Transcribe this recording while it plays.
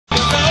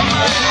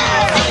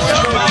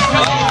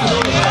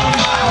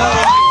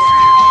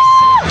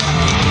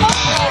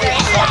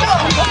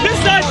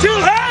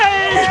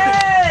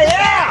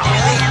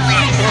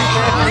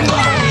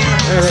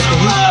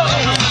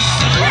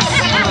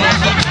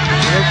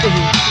Welcome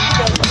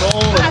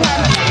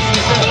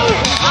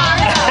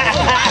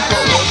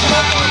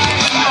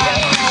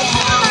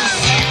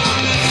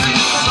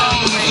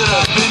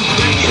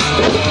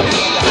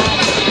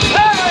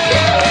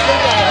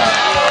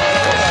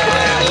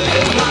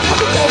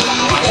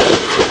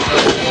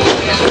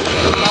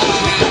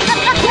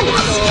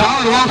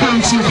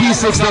to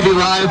P6W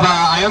Live.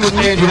 I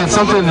understand you had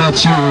something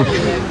that you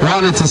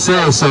wanted to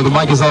say, so the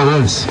mic is all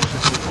yours.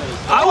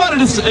 I wanted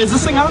to say, is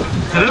this thing on?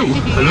 Hello,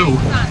 hello.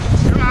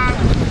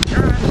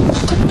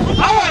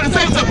 I wanted to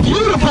say it's a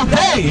beautiful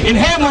day in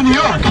Hamlin, New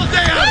York.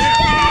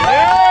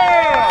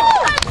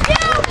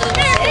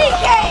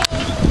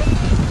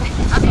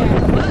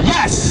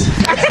 Yes!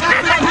 That's what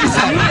he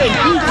said.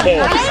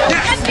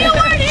 If you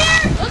weren't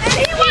here, and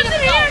he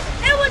wasn't here,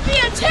 it would be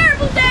a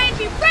terrible day.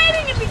 It'd be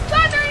raining, it'd be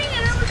thundering,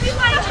 and it would be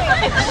like...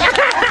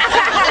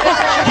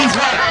 He's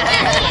right.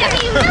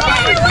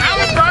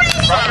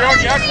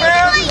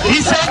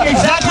 He's saying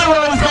exactly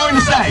what I was going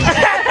to say.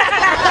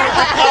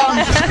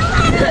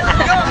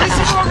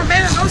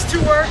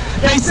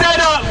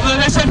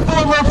 They said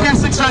former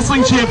P6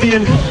 wrestling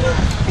champion.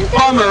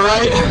 Bummer,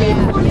 right?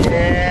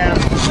 Yeah.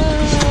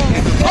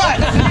 But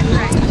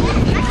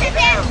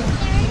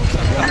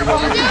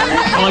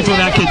I liked when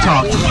that kid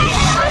talked.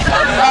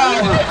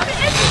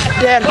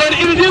 But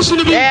in addition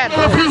to being a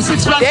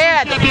P6 wrestling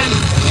champion,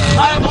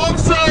 I am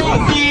also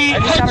the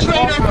head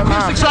trainer for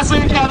P6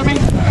 Wrestling Academy,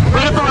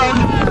 right up the road.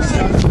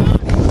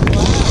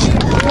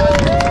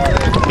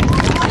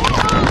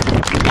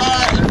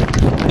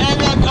 And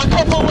a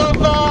couple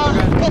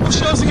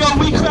shows ago,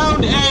 we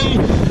crowned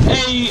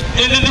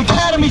an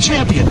academy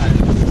champion,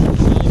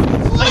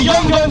 a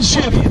Young Guns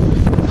champion.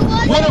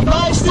 One of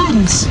my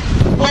students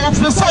holds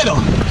this title,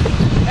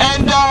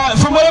 and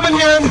from what I've been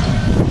hearing,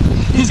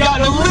 he's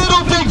gotten a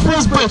little big for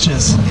his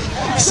britches.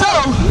 So,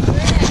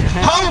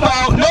 how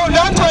about, no,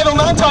 non-title,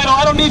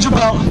 I don't need your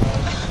belt.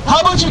 How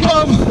about you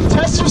come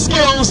test your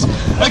skills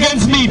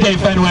against me, Dave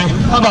Fennway?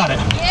 How about it?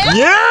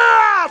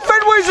 Yeah!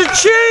 Fenway's a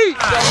cheat!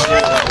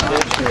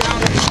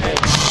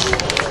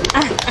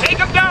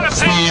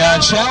 The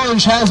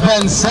challenge has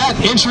been set.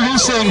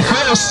 Introducing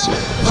first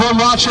from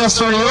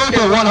Rochester, New York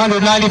at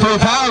 193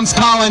 pounds,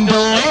 Colin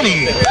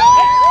Delaney.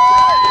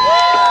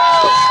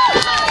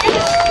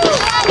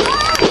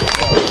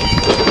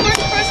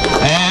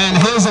 And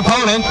his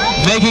opponent,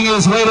 making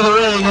his way to the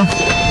ring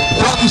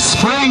from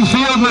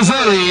Springfield,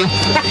 Missouri,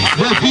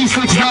 the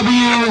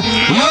P6W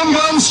Young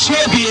Guns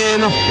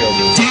champion,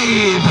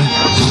 Dave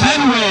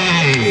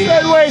Fennway.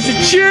 Fenway's a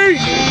cheat!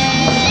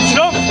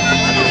 Jump!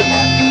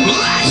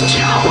 Let's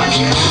challenge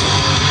you!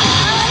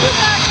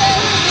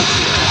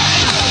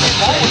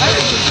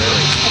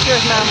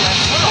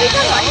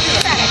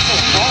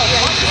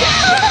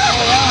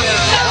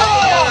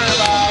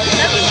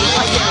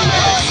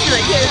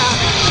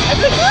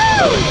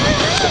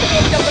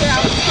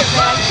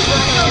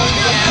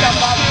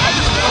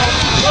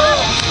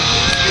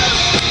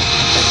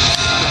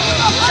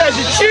 That's a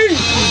cheat!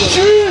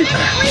 Cheat!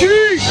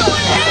 Cheat!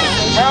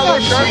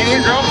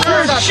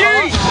 You're a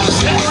cheat!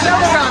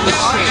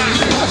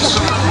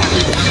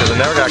 Because I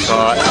never got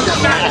caught.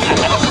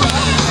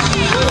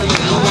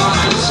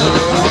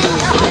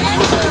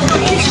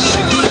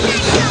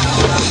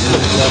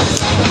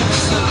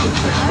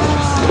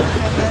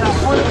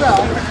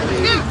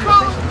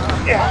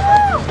 Yeah.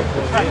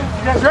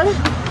 You guys ready?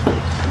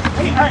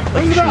 Hey, all right,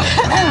 bring it up.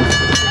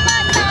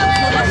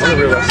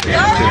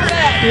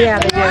 Yeah,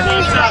 they do.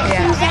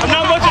 Yeah.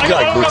 You got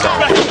like boots on.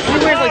 He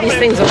wears like these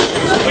things on.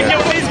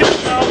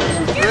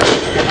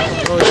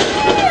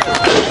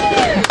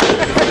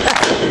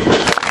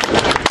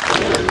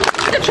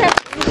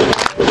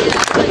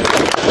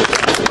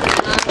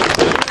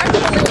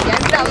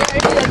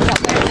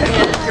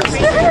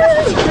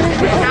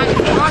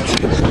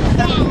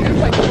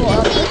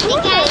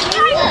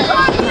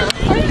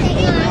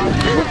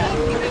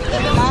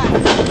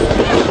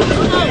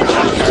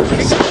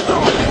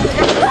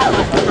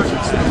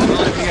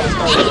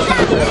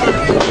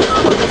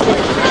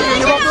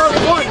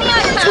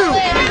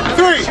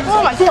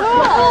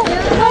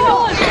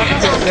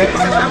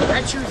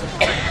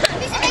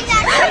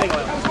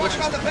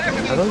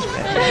 Are those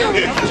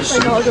pets? I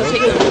know, I'll go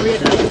take it.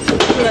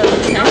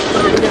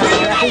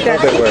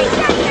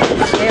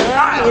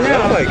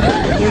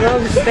 He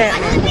loves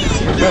Batman.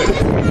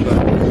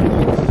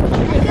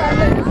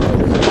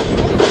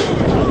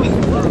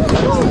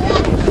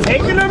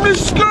 Taking him to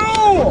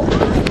school!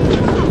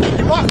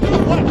 1,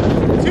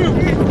 2,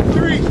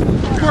 3,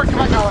 4, come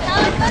on, Colin.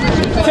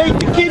 Take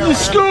the kid to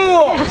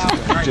school!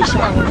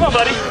 Come on,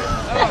 buddy.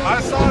 I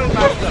saw it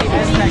back there.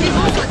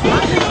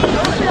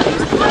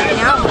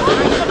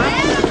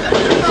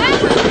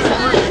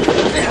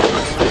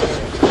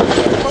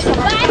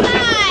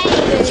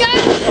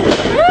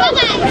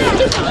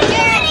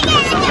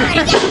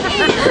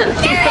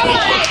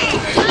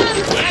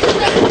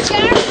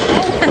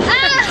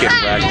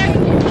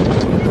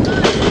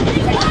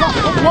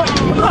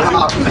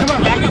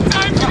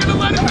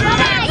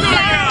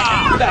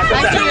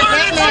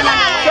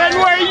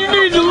 Fenway, you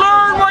need to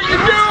learn what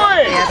you're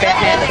doing!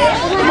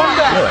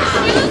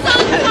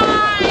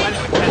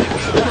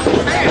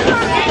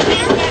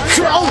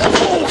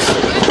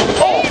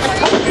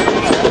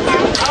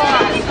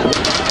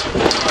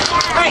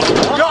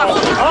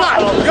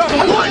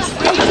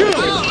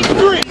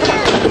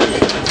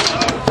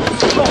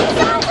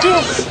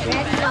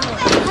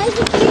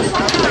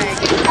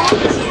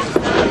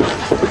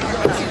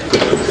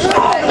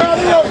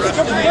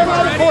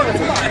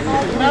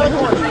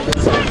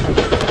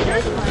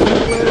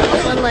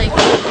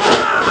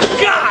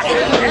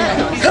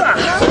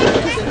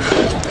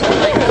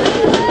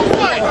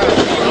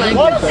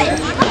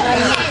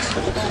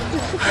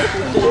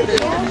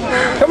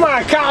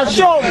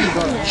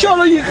 Show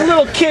the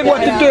little kid what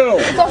to do.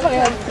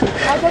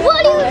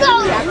 What do you go?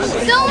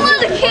 Don't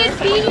let a kid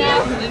beat you.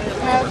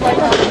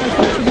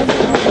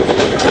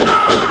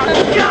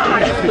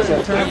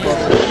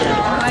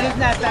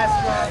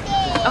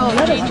 Oh,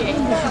 DJ.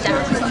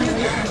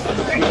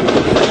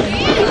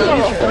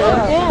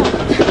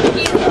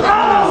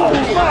 Oh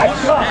my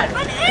God!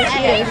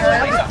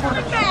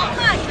 Come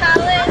on,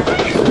 Colin.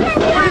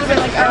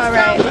 All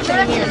right. What's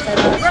in here?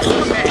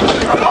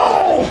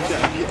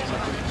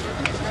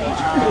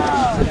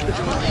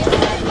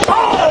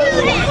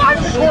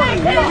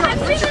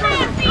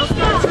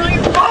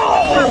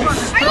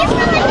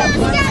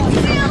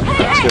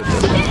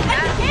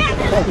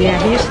 Yeah,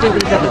 he used to do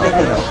these other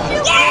videos.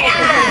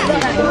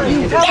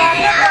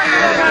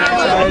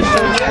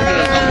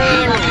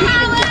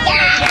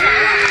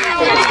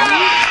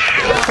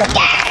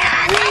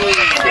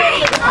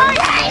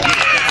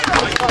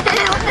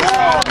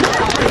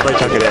 Everybody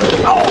tuck it in.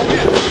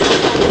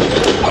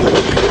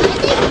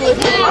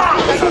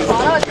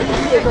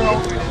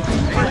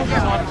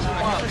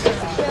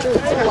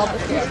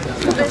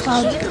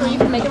 You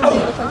can make it look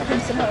like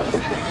Crimson Rose.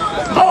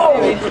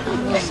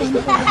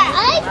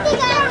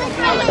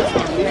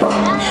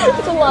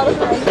 It's a lot of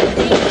fun.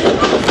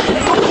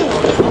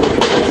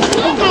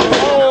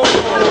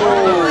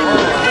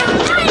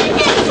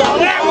 So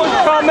that was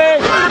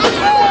coming!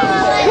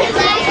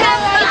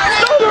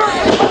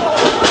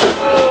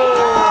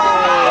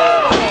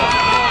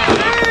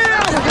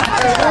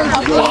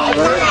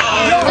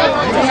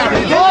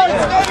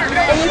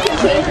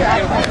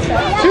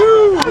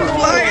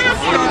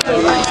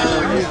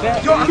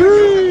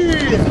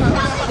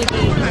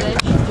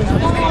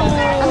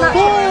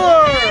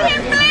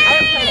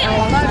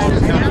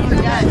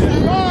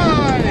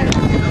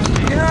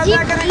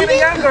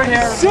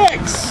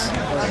 Six!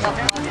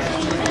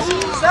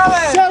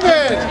 Seven!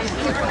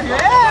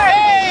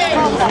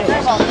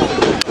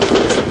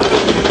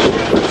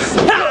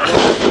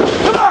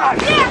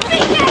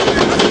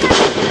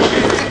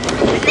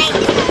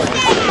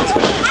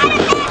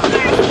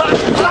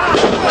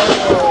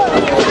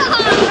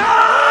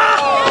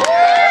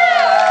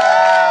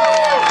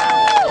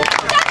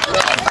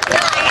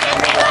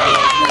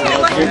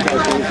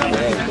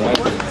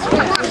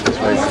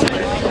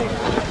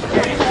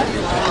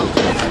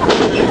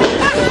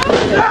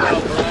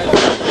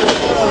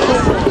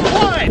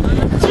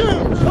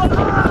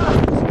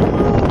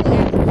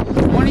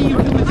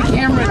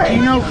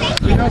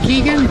 You know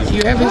Keegan? Do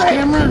you have his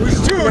camera?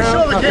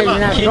 Okay, you're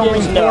not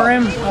going for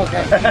him?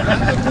 Okay.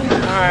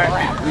 Alright.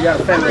 We got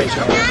a Fennway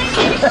show.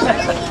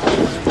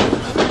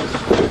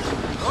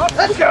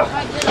 Let's go!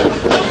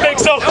 Don't think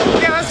so.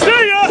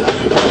 See ya!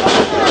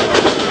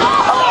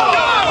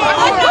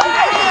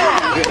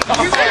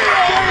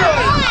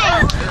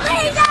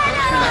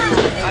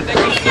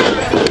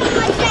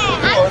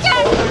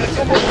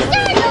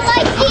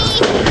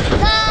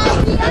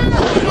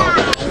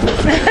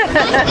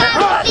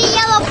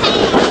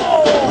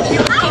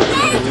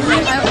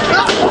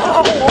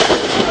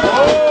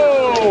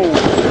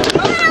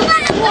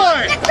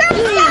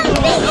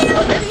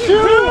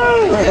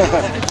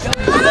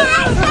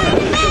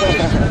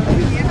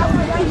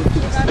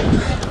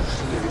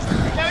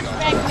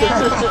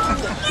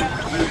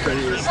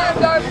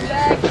 Garbage.